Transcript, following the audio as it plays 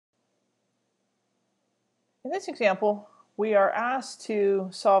In this example, we are asked to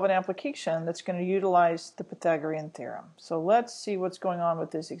solve an application that's going to utilize the Pythagorean theorem. So let's see what's going on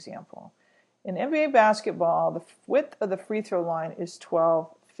with this example. In NBA basketball, the width of the free throw line is 12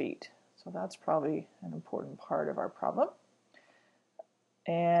 feet. So that's probably an important part of our problem.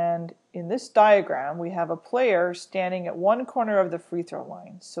 And in this diagram, we have a player standing at one corner of the free throw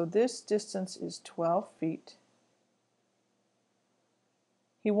line. So this distance is 12 feet.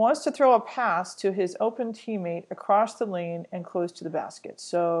 He wants to throw a pass to his open teammate across the lane and close to the basket.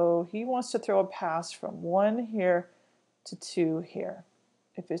 So he wants to throw a pass from 1 here to 2 here.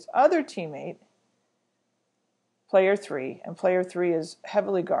 If his other teammate, player 3, and player 3 is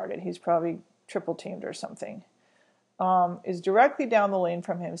heavily guarded, he's probably triple teamed or something, is directly down the lane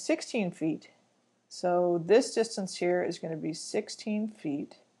from him, 16 feet. So this distance here is going to be 16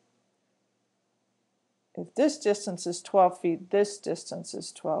 feet. If this distance is 12 feet, this distance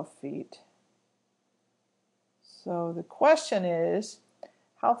is 12 feet. So the question is,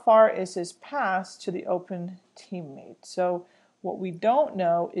 how far is his pass to the open teammate? So what we don't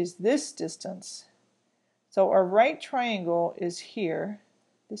know is this distance. So our right triangle is here.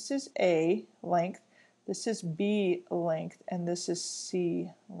 This is A length, this is B length, and this is C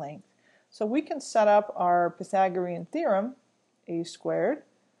length. So we can set up our Pythagorean theorem, a squared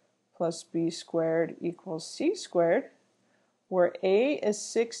plus b squared equals c squared, where a is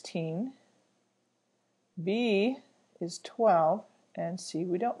 16, b is 12, and c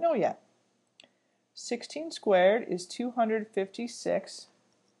we don't know yet. 16 squared is 256,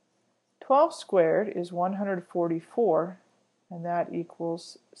 12 squared is 144, and that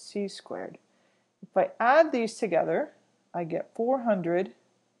equals c squared. If I add these together, I get 400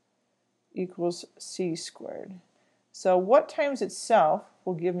 equals c squared. So what times itself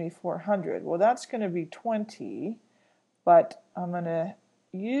will give me 400? Well, that's going to be 20, but I'm going to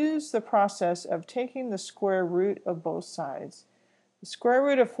use the process of taking the square root of both sides. The square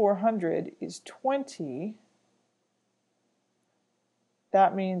root of 400 is 20.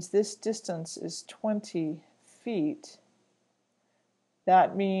 That means this distance is 20 feet.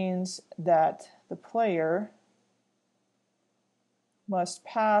 That means that the player must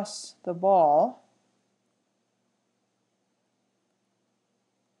pass the ball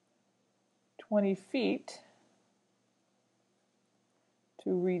 20 feet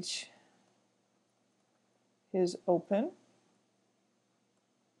to reach his open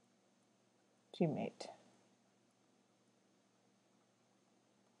teammate.